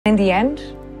In the end,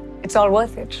 it's all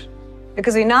worth it.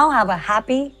 Because we now have a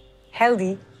happy,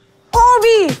 healthy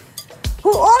OB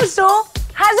who also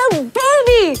has a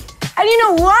baby. And you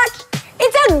know what?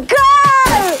 It's a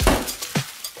girl!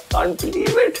 Can't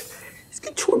believe it.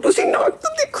 इसकी छोटू सी नाक तो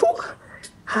देखो.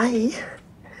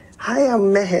 Hi,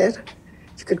 I'm Meher.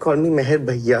 You can call me Meher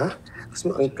भैया.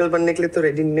 उसमें uncle बनने के लिए तो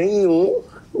रेडी नहीं हूँ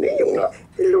ना.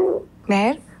 Hello.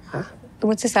 मेहर, हाँ? तू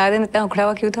मुझसे सारा दिन इतना उखड़ा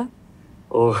हुआ क्यों था?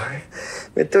 ओह,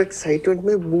 मैं तो एक्साइटमेंट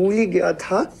में भूल ही गया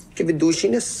था कि विदुषी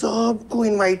ने सबको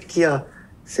इनवाइट किया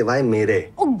सिवाय मेरे.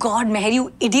 Oh God, Mehar, you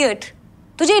idiot!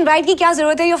 तुझे इनवाइट की क्या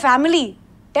जरूरत है? Your family.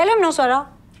 Tell him no, Swara.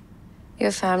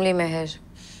 Your family, Meher.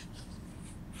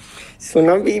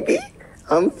 सुना बीबी,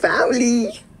 I'm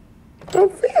family.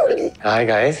 Hi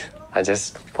guys, I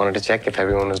just wanted to check if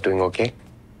everyone was doing okay.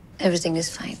 Everything is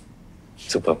fine.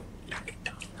 Super.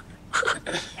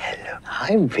 Hello.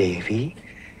 Hi baby.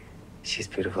 She's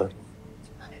beautiful.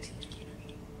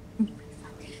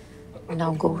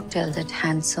 Now go tell that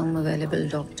handsome, available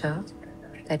doctor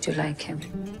that you like him.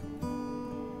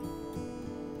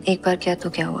 एक बार क्या तो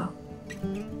क्या हुआ?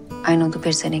 I know तू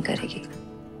फिर से नहीं करेगी.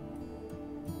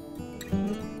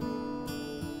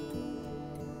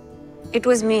 It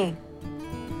was me.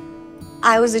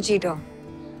 I was a cheater.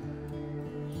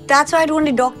 That's why I don't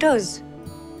need doctors.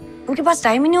 उनके पास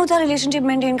टाइम ही नहीं होता रिलेशनशिप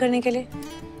मेंटेन करने के लिए.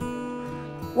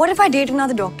 What if I date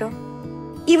another doctor?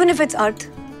 Even if it's Arth?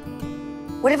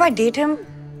 What if I date him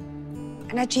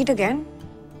and I cheat again?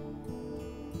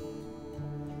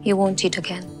 You won't cheat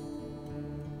again.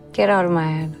 Get out of my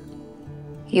head.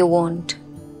 You won't.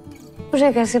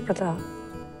 मुझे कैसे पता?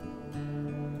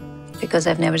 Because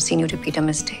I've never seen you repeat a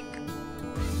mistake.